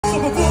So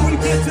before we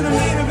get to the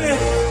main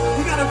event,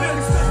 we got a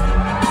very special.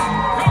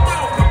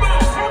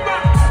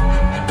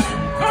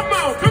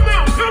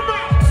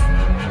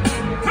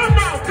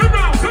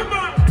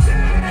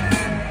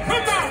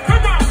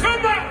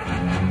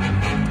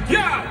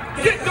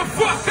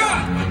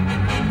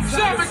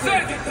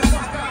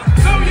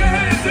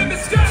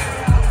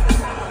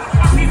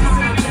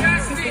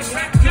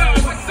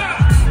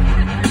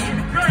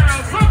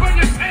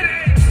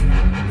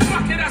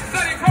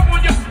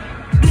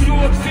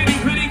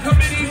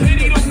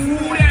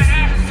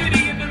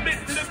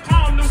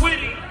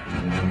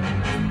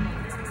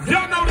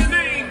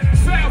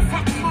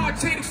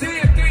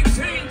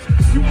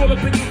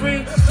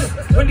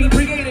 When he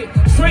created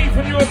straight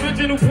from your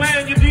original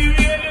plan, you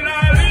deviated,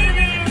 I leave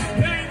it.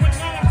 Pain with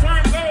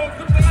long-term goals,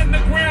 took the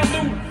underground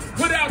loot,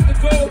 put out the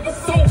gold. I'm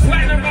so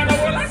platinum on the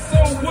world, I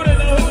sold wood in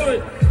the hood.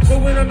 But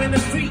when I'm in the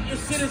street, your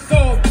shit is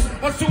soft.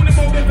 I'm soon and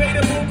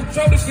motivated, won't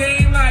control the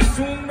game like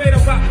Zoom made a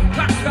rock.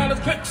 Clock dollars,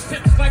 quick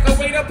tips like a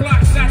way to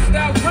block. Shot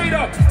style straight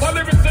up, my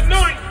lyrics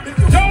anoint.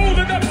 You're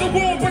holding up the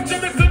wall, but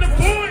you're missing the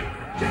point.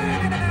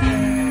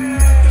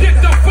 Get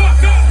the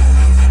fuck up.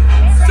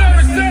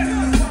 Sarah said,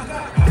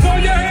 throw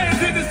your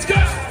hands in the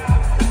sky.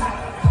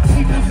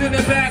 People's in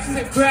the back,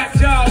 sit back,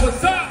 y'all,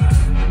 what's up?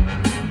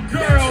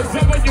 Girls,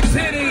 rub on your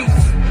titties.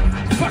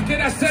 Fuck it,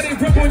 I said it,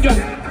 rub on your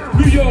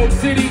New York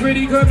City,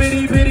 gritty,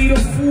 gritty, bitty. The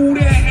fool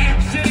that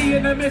act shitty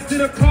in the midst of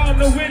the calm,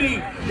 the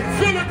witty.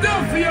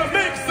 Philadelphia,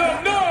 make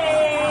some noise.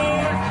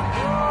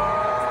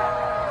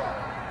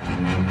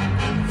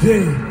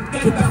 Yeah,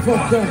 get the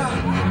fuck up.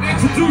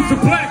 Introduce the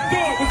Black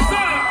Dog, what's up?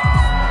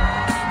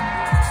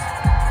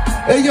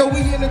 Hey yo, we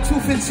in the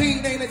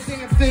 215, ain't a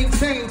damn thing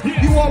changed.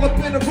 You all up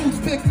in the Roots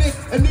Picnic,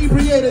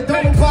 inebriated.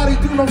 Don't nobody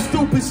do no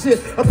stupid shit.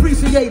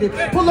 Appreciate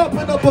it. Pull up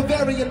in a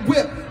Bavarian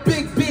whip.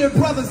 Big beard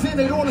brothers in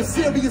it on a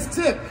serious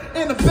tip.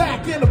 In the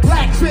back, in the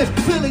black trench.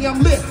 Clearly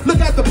I'm lit. Look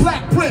at the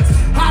black prints.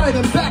 Hotter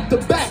than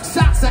back-to-back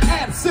shots are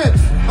absent.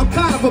 I'm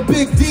kind of a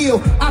big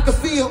deal. I can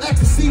feel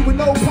ecstasy with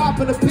no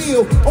popping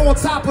appeal. On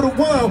top of the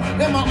world,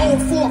 in my own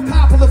Fort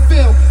Coppola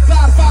film.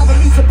 Godfather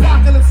meets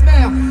Apocalypse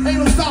now. Ain't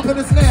no stopping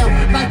us now.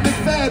 Like Big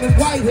Fad and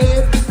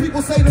Whitehead.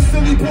 People say the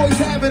Philly boys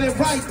having it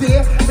right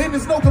there. And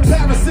there's no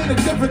comparison, the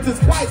difference is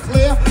quite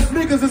clear.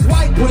 Niggas is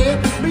white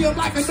bread. Me, I'm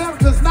like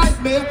America's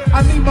nightmare.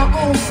 I need my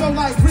own show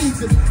like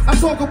Regis. I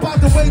talk about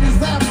the way these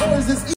rap